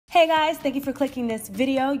Hey guys, thank you for clicking this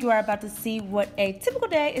video. You are about to see what a typical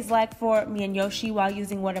day is like for me and Yoshi while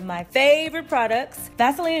using one of my favorite products.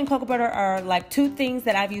 Vaseline and Cocoa Butter are like two things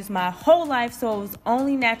that I've used my whole life, so it was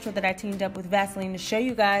only natural that I teamed up with Vaseline to show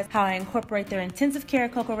you guys how I incorporate their intensive care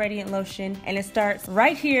Cocoa Radiant Lotion, and it starts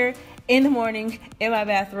right here in the morning in my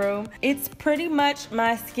bathroom. It's pretty much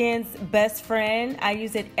my skin's best friend. I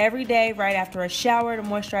use it every day right after a shower to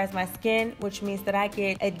moisturize my skin, which means that I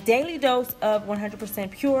get a daily dose of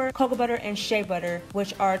 100% pure cocoa butter and shea butter,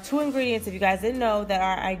 which are two ingredients, if you guys didn't know, that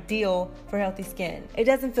are ideal for healthy skin. It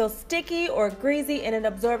doesn't feel sticky or greasy, and it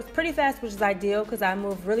absorbs pretty fast, which is ideal because I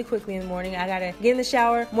move really quickly in the morning. I gotta get in the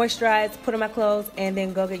shower, moisturize, put on my clothes, and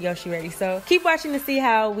then go get Yoshi ready. So keep watching to see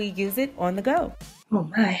how we use it on the go. Oh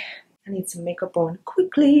my. I need some makeup on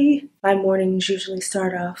quickly. My mornings usually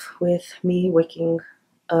start off with me waking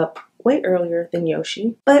up way earlier than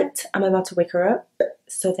Yoshi, but I'm about to wake her up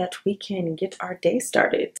so that we can get our day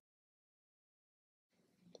started.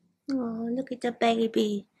 Oh, look at the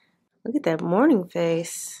baby. Look at that morning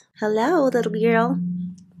face. Hello, little girl.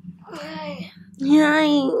 Hi.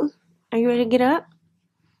 Hi. Are you ready to get up?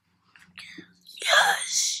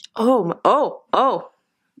 Yes. Oh.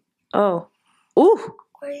 Ooh.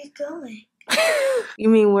 Where are you going? You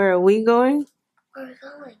mean where are we going? Where are we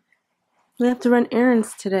going? We have to run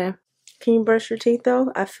errands today. Can you brush your teeth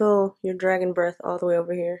though? I feel your dragon breath all the way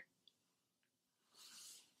over here.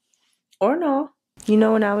 Or no. You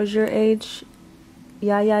know, when I was your age,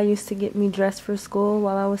 Yaya used to get me dressed for school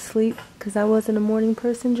while I was asleep because I wasn't a morning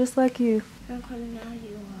person just like you. How come now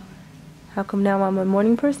you are? How come now I'm a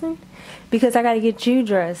morning person? Because I gotta get you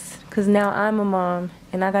dressed because now I'm a mom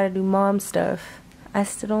and I gotta do mom stuff. I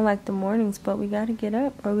still don't like the mornings, but we gotta get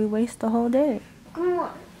up or we waste the whole day. Come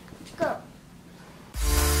on, let's go.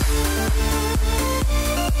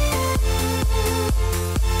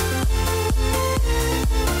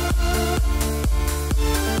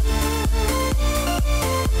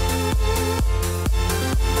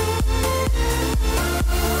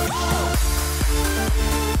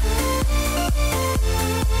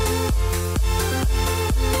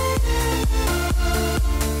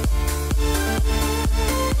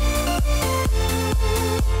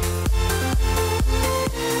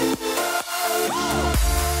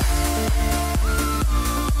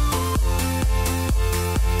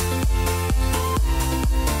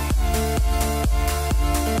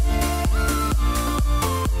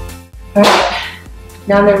 Alright,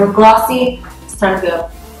 now that we're glossy, it's time to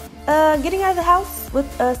go. Getting out of the house with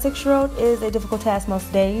a 6-year-old is a difficult task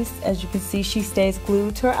most days. As you can see, she stays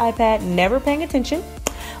glued to her iPad, never paying attention.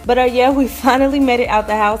 But yeah, we finally made it out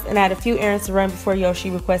the house and I had a few errands to run before Yoshi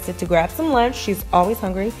requested to grab some lunch. She's always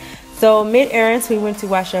hungry. So mid-errands, we went to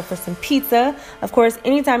wash up for some pizza. Of course,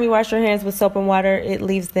 anytime you wash your hands with soap and water, it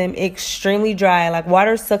leaves them extremely dry. Like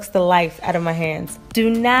water sucks the life out of my hands. Do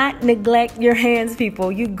not neglect your hands,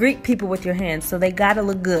 people. You greet people with your hands, so they gotta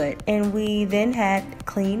look good. And we then had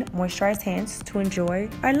clean, moisturized hands to enjoy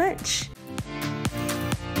our lunch.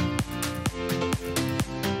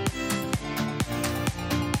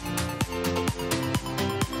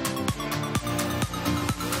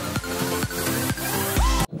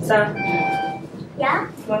 So, Yeah? you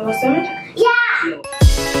wanna go swimming? Yeah!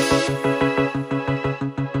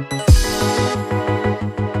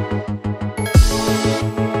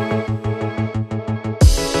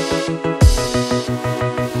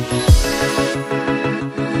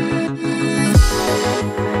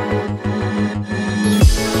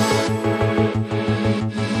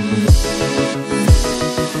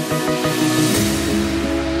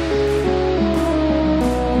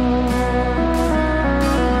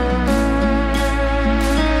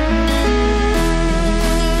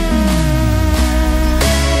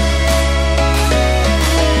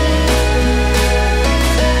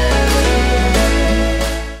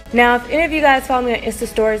 Now, if any of you guys follow me on Insta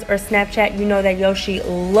Stories or Snapchat, you know that Yoshi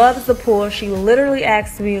loves the pool. She literally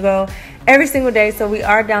asks me to go every single day, so we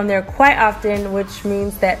are down there quite often, which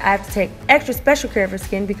means that I have to take extra special care of her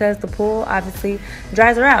skin because the pool obviously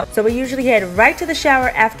dries her out. So we usually head right to the shower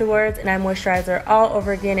afterwards and I moisturize her all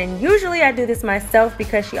over again, and usually I do this myself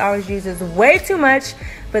because she always uses way too much,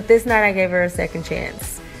 but this night I gave her a second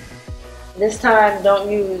chance. This time,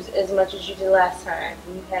 don't use as much as you did last time.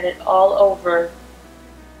 You had it all over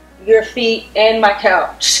your feet and my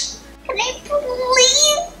couch. Can I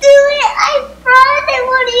please do it? I promise I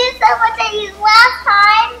won't use so much I used last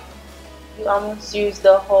time. You almost used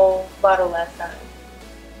the whole bottle last time.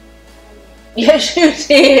 Yes, you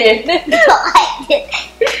did. No, I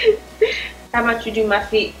didn't. How about you do my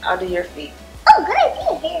feet? I'll do your feet. Oh, good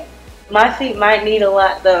idea here. My feet might need a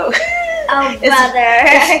lot though. Oh, brother.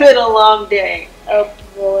 It's been a long day. Oh,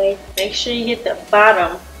 boy. Make sure you get the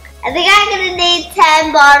bottom. I think I'm gonna need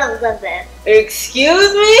 10 bottles of this.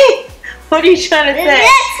 Excuse me? What are you trying to say?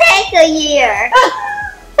 This take a year.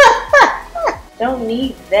 Don't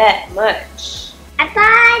need that much. I thought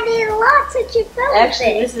I need a lot since you filled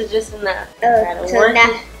Actually, it. this is just enough.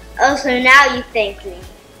 So now you thank me.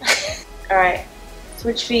 Alright,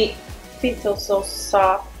 switch feet. Feet feel so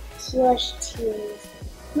soft. Slush tears.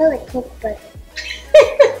 Smell like cocoa butter.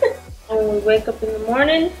 And when we wake up in the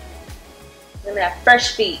morning, we're gonna have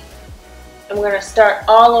fresh feet. And we're gonna start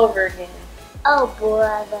all over again. Oh,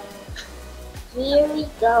 brother. Here we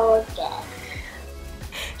go again.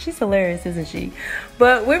 She's hilarious, isn't she?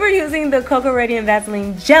 But we were using the Cocoa Radiant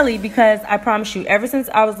Vaseline Jelly because I promise you, ever since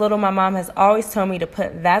I was little, my mom has always told me to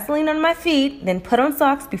put Vaseline on my feet, then put on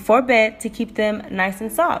socks before bed to keep them nice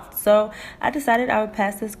and soft. So I decided I would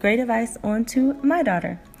pass this great advice on to my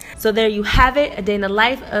daughter. So there you have it, a day in the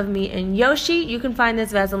life of me and Yoshi. You can find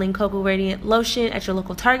this Vaseline Cocoa Radiant Lotion at your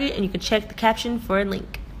local Target, and you can check the caption for a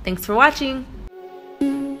link. Thanks for watching.